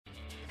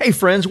Hey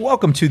friends,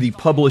 welcome to the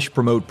Publish,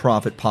 Promote,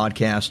 Profit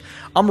podcast.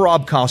 I'm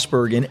Rob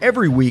Kosberg, and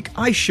every week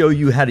I show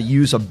you how to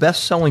use a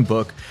best-selling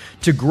book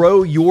to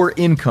grow your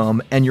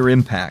income and your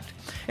impact.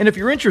 And if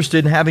you're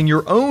interested in having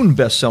your own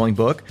best-selling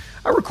book,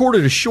 I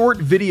recorded a short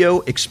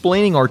video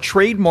explaining our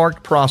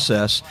trademark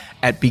process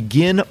at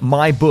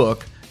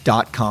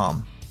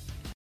beginmybook.com.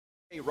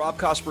 Hey, Rob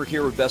Kosberg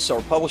here with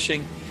Bestseller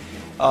Publishing.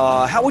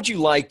 How would you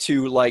like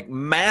to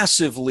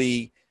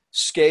massively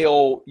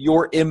scale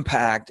your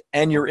impact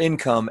and your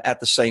income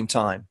at the same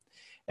time?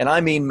 And I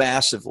mean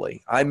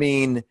massively. I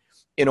mean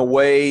in a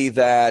way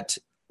that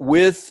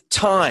with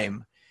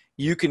time,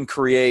 you can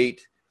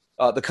create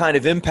the kind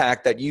of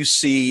impact that you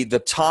see the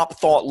top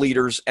thought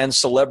leaders and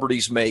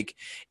celebrities make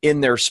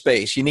in their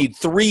space. You need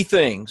three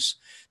things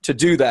to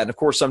do that. And of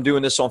course, I'm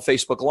doing this on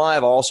Facebook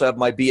Live. I also have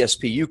my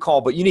BSPU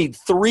call, but you need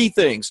three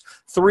things,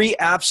 three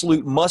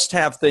absolute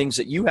must-have things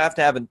that you have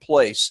to have in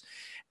place.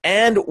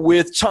 And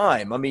with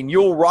time, I mean,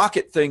 you'll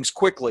rocket things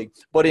quickly,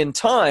 but in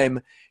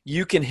time,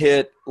 you can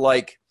hit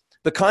like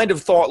the kind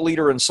of thought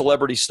leader and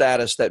celebrity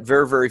status that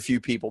very, very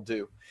few people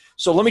do.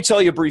 So let me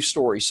tell you a brief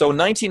story. So in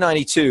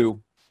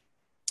 1992,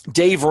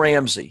 Dave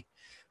Ramsey,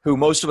 who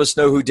most of us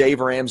know who Dave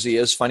Ramsey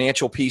is,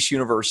 Financial Peace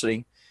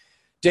University,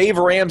 Dave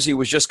Ramsey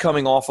was just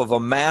coming off of a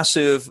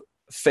massive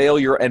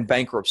failure and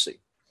bankruptcy.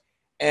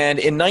 And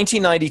in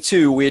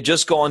 1992, we had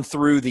just gone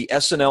through the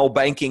S&L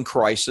banking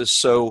crisis,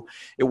 so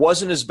it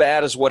wasn't as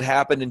bad as what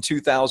happened in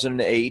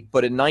 2008,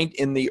 but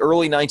in the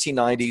early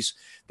 1990s,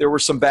 there were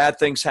some bad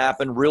things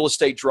happen, real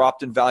estate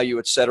dropped in value,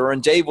 et cetera,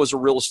 and Dave was a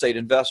real estate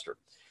investor.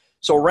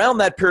 So around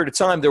that period of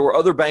time, there were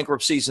other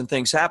bankruptcies and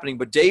things happening,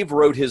 but Dave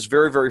wrote his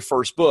very, very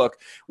first book,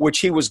 which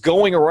he was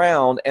going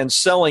around and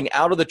selling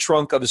out of the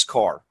trunk of his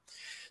car.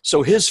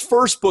 So his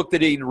first book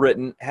that he'd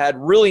written had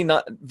really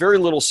not very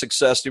little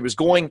success. He was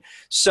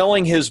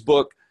selling his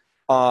book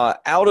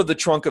out of the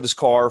trunk of his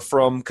car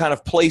from kind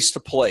of place to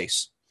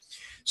place.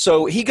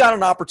 So he got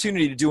an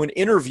opportunity to do an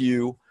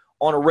interview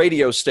on a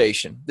radio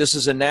station. This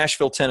is in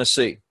Nashville,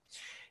 Tennessee.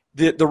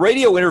 The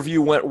radio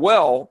interview went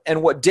well,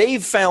 and what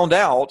Dave found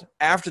out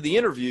after the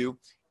interview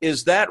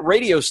is that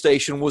radio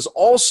station was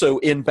also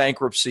in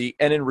bankruptcy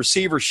and in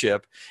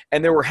receivership,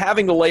 and they were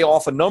having to lay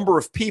off a number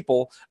of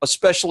people,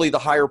 especially the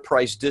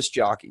higher-priced disc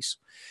jockeys.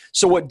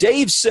 So what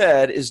Dave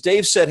said is,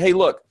 hey,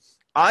 look,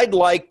 I'd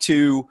like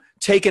to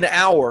take an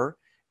hour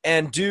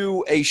and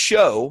do a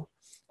show,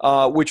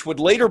 which would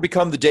later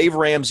become the Dave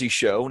Ramsey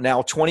Show,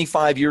 now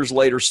 25 years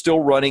later, still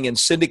running and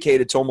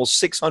syndicated to almost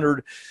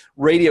 600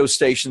 radio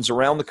stations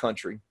around the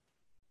country.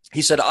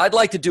 He said, I'd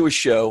like to do a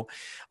show,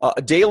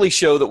 a daily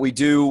show that we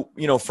do,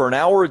 for an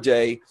hour a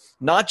day,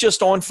 not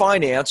just on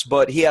finance,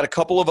 but he had a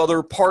couple of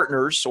other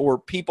partners or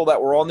people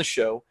that were on the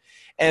show.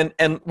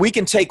 And we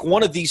can take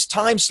one of these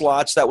time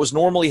slots that was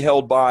normally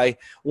held by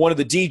one of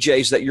the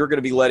DJs that you're going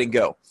to be letting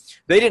go.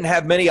 They didn't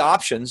have many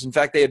options. In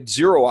fact, they had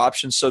zero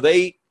options. So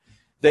they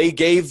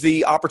gave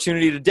the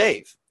opportunity to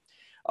Dave.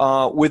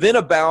 Within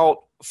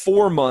about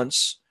 4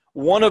 months,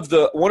 one of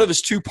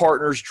his two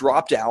partners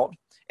dropped out.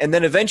 And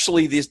then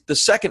eventually the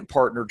second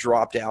partner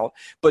dropped out,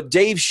 but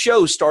Dave's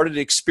show started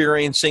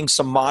experiencing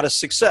some modest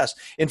success.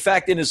 In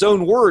fact, in his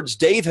own words,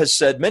 Dave has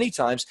said many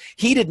times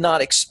he did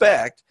not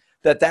expect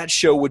that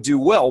show would do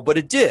well, but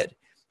it did.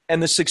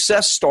 And the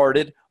success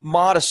started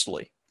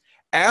modestly.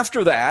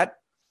 After that,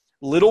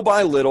 little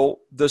by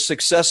little, the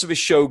success of his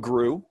show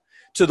grew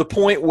to the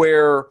point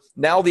where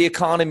now the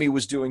economy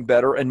was doing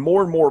better and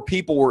more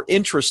people were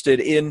interested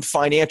in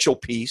financial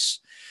peace.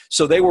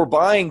 So they were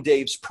buying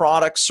Dave's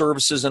products,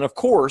 services, and of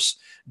course,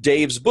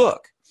 Dave's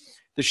book.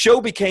 The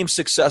show became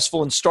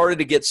successful and started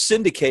to get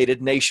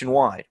syndicated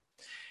nationwide.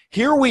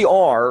 Here we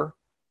are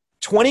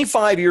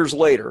 25 years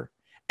later,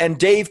 and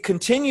Dave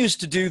continues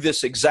to do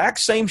this exact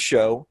same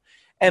show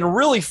and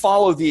really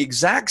follow the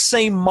exact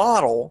same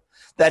model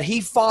that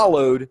he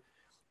followed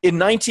in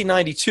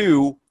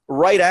 1992,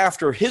 right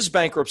after his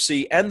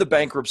bankruptcy and the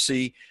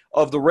bankruptcy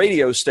of the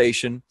radio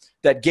station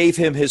that gave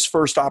him his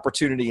first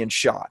opportunity and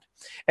shot.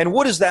 And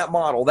what is that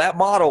model? That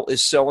model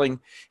is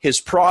selling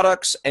his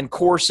products and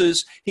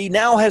courses. He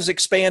now has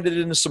expanded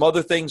into some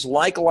other things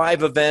like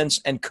live events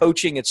and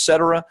coaching,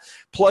 etc.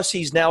 Plus,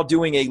 he's now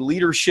doing a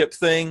leadership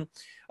thing,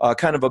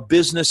 kind of a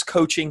business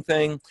coaching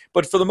thing.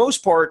 But for the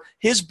most part,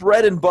 his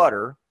bread and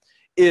butter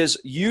is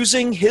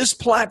using his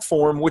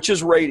platform, which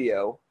is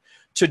radio,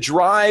 to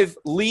drive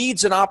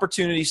leads and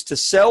opportunities to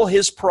sell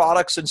his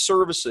products and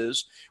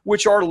services,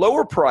 which are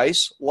lower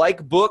price,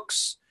 like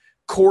books,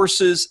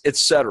 courses,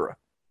 etc.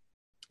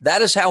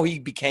 That is how he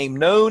became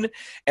known,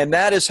 and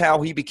that is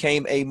how he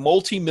became a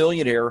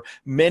multimillionaire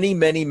many,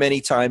 many, many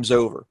times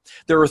over.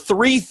 There are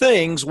three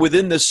things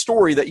within this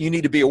story that you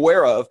need to be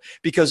aware of,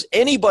 because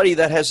anybody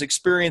that has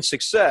experienced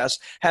success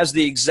has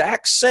the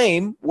exact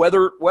same,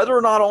 whether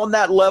or not on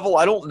that level,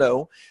 I don't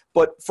know,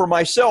 but for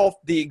myself,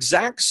 the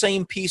exact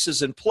same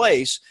pieces in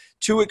place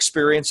to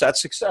experience that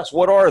success.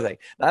 What are they?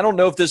 Now, I don't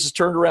know if this is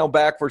turned around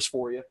backwards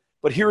for you,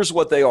 but here's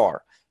what they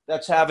are.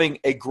 That's having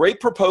a great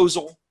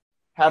proposal,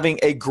 having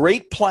a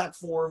great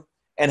platform,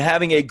 and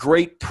having a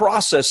great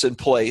process in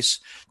place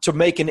to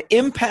make an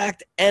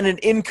impact and an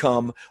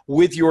income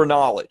with your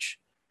knowledge.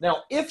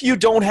 Now, if you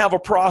don't have a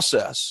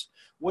process,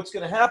 what's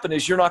going to happen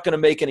is you're not going to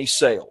make any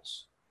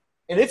sales.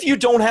 And if you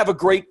don't have a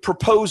great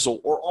proposal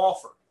or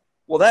offer,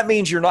 well, that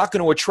means you're not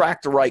going to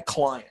attract the right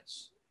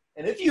clients.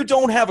 And if you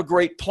don't have a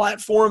great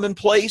platform in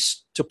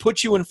place to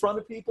put you in front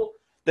of people,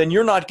 then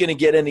you're not going to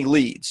get any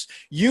leads.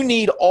 You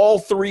need all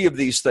three of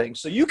these things.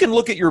 So you can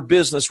look at your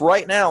business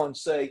right now and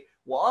say,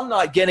 well, I'm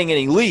not getting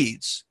any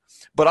leads,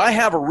 but I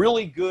have a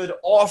really good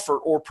offer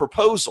or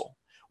proposal.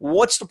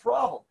 What's the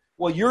problem?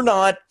 Well, you're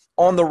not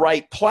on the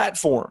right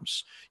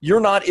platforms.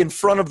 You're not in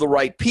front of the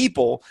right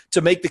people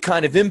to make the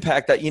kind of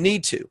impact that you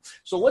need to.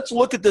 So let's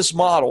look at this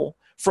model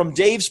from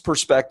Dave's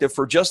perspective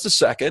for just a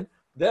second.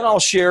 Then I'll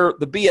share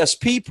the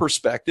BSP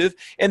perspective,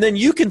 and then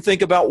you can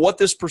think about what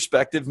this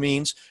perspective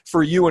means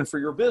for you and for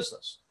your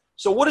business.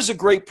 So what is a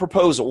great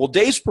proposal? Well,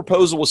 Dave's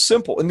proposal was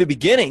simple. In the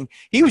beginning,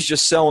 he was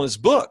just selling his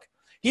book.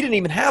 He didn't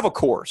even have a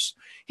course.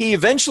 He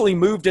eventually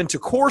moved into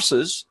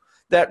courses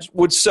that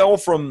would sell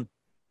from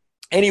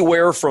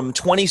anywhere from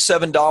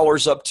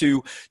 $27 up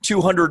to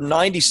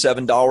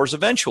 $297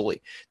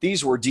 eventually.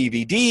 These were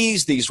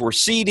DVDs, these were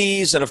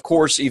CDs, and of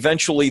course,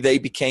 eventually they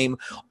became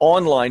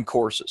online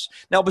courses.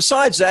 Now,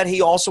 besides that,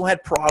 he also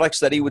had products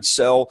that he would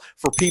sell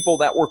for people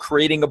that were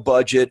creating a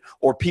budget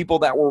or people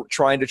that were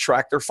trying to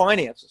track their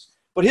finances.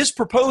 But his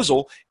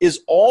proposal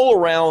is all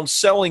around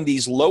selling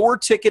these lower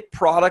ticket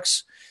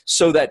products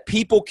so that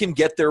people can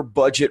get their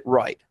budget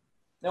right.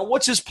 Now,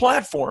 what's his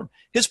platform?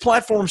 His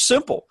platform's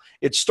simple.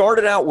 It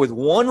started out with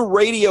one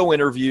radio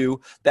interview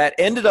that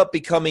ended up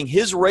becoming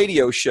his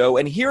radio show.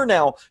 And here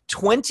now,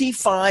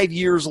 25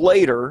 years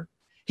later,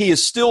 he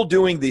is still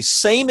doing the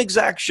same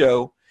exact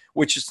show,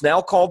 which is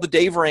now called The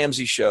Dave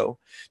Ramsey Show,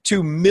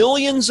 to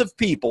millions of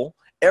people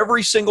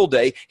every single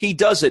day. He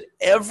does it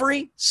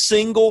every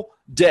single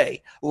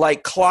day,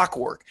 like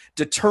clockwork,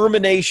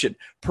 determination,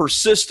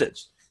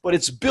 persistence. But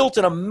it's built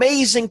an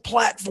amazing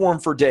platform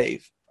for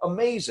Dave.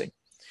 Amazing.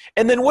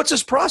 And then what's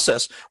his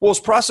process? Well, his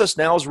process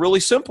now is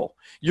really simple.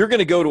 You're going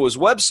to go to his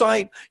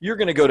website. You're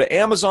going to go to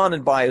Amazon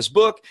and buy his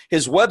book.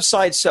 His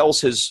website sells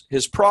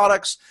his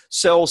products,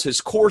 sells his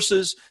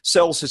courses,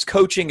 sells his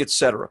coaching,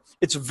 etc.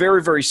 It's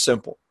very, very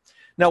simple.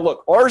 Now,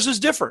 look, ours is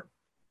different.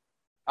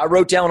 I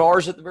wrote down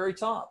ours at the very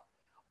top.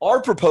 Our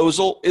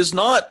proposal is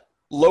not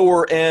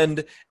lower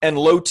end and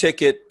low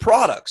ticket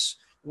products.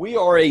 We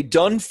are a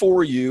done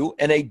for you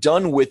and a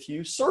done with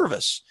you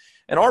service.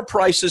 And our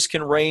prices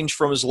can range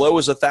from as low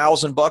as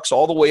 $1,000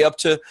 all the way up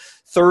to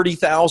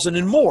 $30,000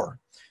 and more.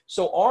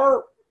 So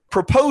our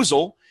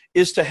proposal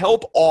is to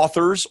help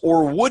authors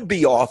or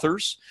would-be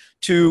authors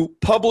to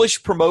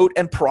publish, promote,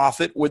 and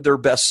profit with their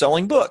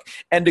best-selling book,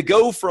 and to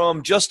go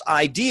from just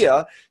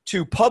idea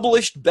to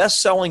published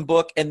best-selling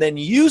book and then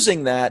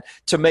using that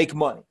to make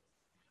money.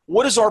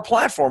 What is our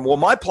platform? Well,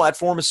 my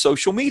platform is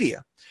social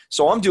media.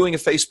 So I'm doing a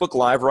Facebook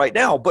Live right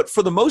now, but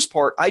for the most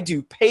part, I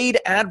do paid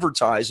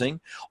advertising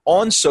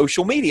on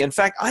social media. In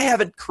fact, I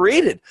haven't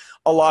created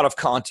a lot of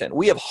content.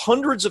 We have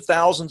hundreds of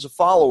thousands of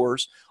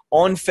followers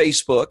on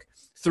Facebook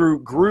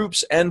through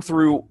groups and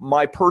through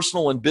my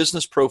personal and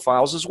business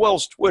profiles as well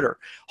as Twitter.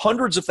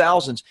 Hundreds of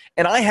thousands.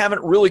 And I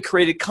haven't really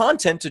created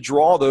content to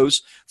draw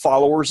those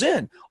followers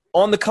in.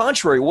 On the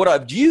contrary, what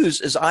I've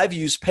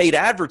used paid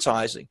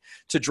advertising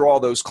to draw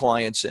those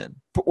clients in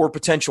or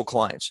potential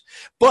clients.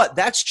 But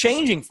that's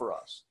changing for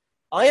us.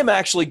 I am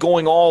actually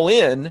going all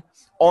in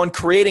on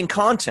creating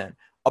content,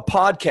 a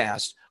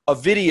podcast, a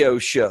video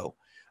show,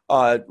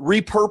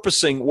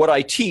 repurposing what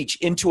I teach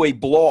into a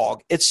blog,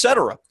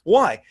 etc.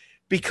 Why?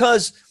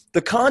 Because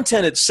the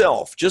content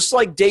itself, just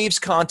like Dave's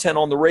content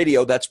on the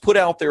radio that's put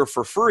out there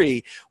for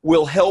free,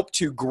 will help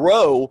to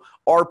grow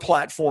our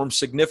platform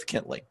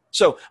significantly.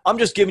 So I'm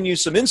just giving you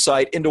some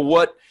insight into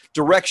what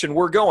direction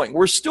we're going.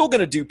 We're still going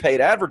to do paid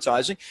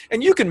advertising,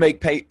 and you can make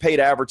paid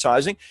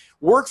advertising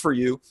work for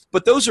you,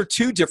 but those are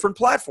two different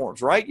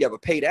platforms, right? You have a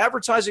paid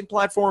advertising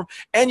platform,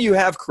 and you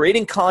have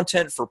creating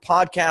content for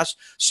podcasts,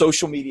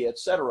 social media,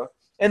 etc.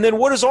 And then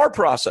what is our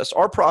process?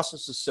 Our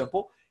process is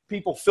simple.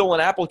 People fill an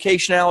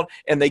application out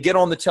and they get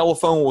on the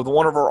telephone with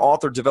one of our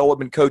author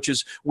development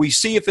coaches. We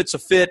see if it's a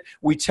fit.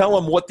 We tell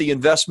them what the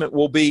investment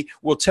will be.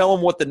 We'll tell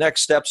them what the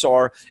next steps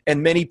are.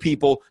 And many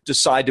people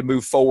decide to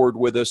move forward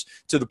with us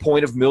to the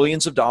point of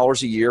millions of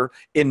dollars a year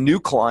in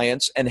new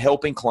clients and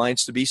helping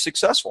clients to be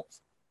successful.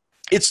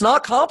 It's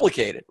not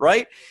complicated,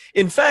 right?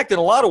 In fact, in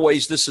a lot of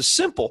ways, this is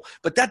simple,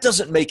 but that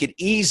doesn't make it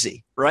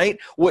easy, right?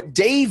 What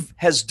Dave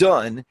has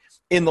done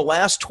in the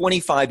last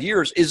 25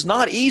 years is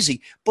not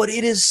easy, but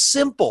it is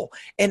simple,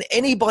 and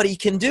anybody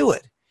can do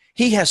it.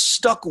 He has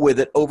stuck with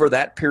it over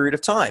that period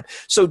of time.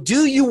 So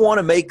do you want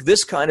to make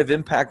this kind of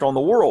impact on the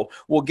world?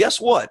 Well,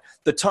 guess what?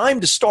 The time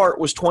to start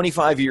was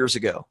 25 years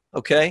ago,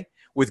 okay?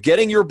 With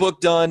getting your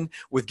book done,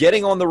 with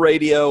getting on the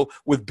radio,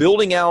 with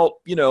building out,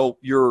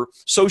 your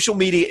social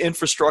media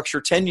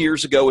infrastructure 10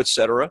 years ago,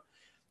 etc.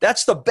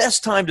 That's the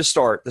best time to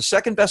start. The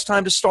second best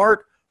time to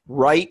start,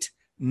 right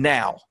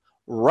now.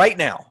 Right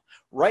now.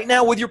 Right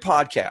now with your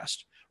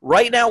podcast,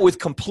 right now with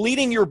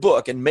completing your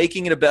book and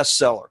making it a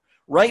bestseller,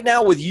 right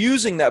now with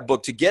using that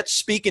book to get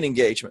speaking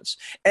engagements,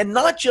 and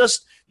not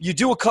just you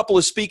do a couple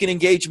of speaking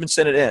engagements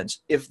and it ends.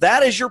 If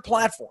that is your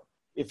platform,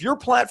 if your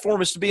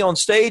platform is to be on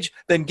stage,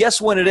 then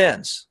guess when it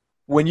ends?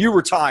 When you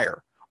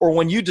retire or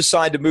when you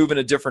decide to move in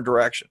a different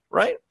direction,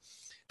 right?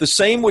 The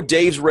same with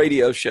Dave's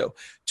radio show.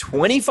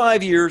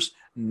 25 years,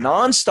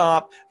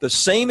 nonstop, the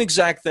same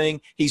exact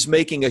thing. He's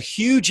making a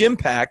huge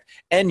impact,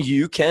 and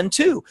you can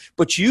too.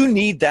 But you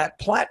need that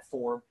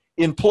platform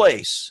in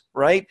place,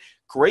 right?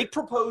 Great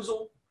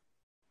proposal.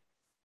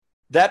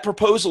 That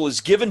proposal is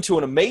given to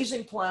an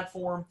amazing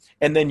platform,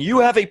 and then you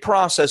have a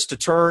process to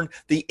turn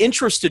the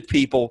interested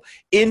people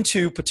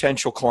into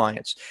potential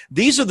clients.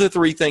 These are the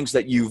three things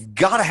that you've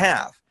got to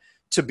have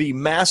to be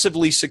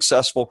massively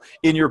successful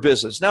in your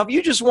business. Now, if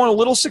you just want a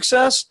little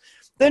success,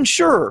 then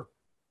sure,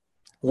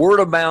 word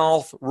of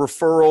mouth,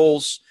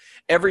 referrals,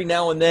 every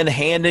now and then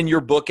handing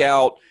your book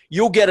out,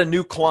 you'll get a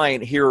new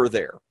client here or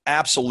there.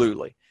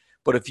 Absolutely.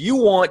 But if you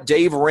want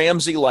Dave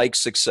Ramsey-like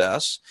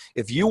success,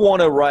 if you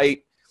want to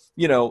write,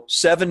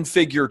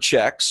 seven-figure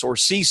checks or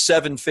see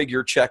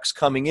seven-figure checks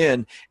coming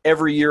in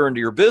every year into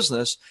your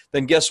business,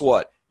 then guess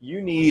what?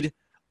 You need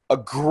a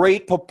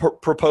great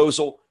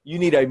proposal. You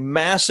need a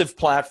massive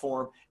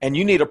platform, and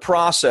you need a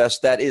process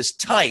that is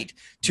tight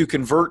to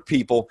convert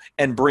people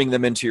and bring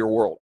them into your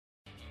world.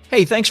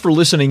 Hey, thanks for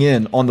listening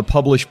in on the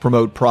Publish,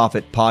 Promote,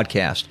 Profit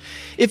podcast.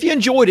 If you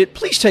enjoyed it,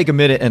 please take a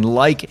minute and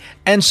like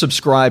and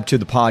subscribe to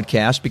the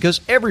podcast, because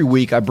every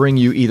week I bring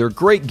you either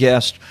great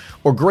guests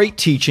or great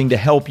teaching to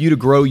help you to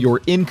grow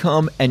your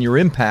income and your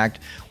impact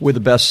with a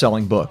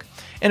best-selling book.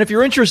 And if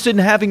you're interested in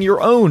having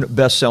your own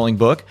best-selling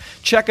book,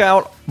 check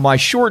out my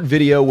short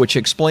video which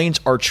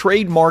explains our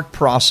trademark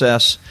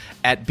process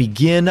at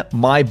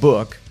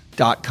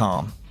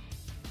beginmybook.com.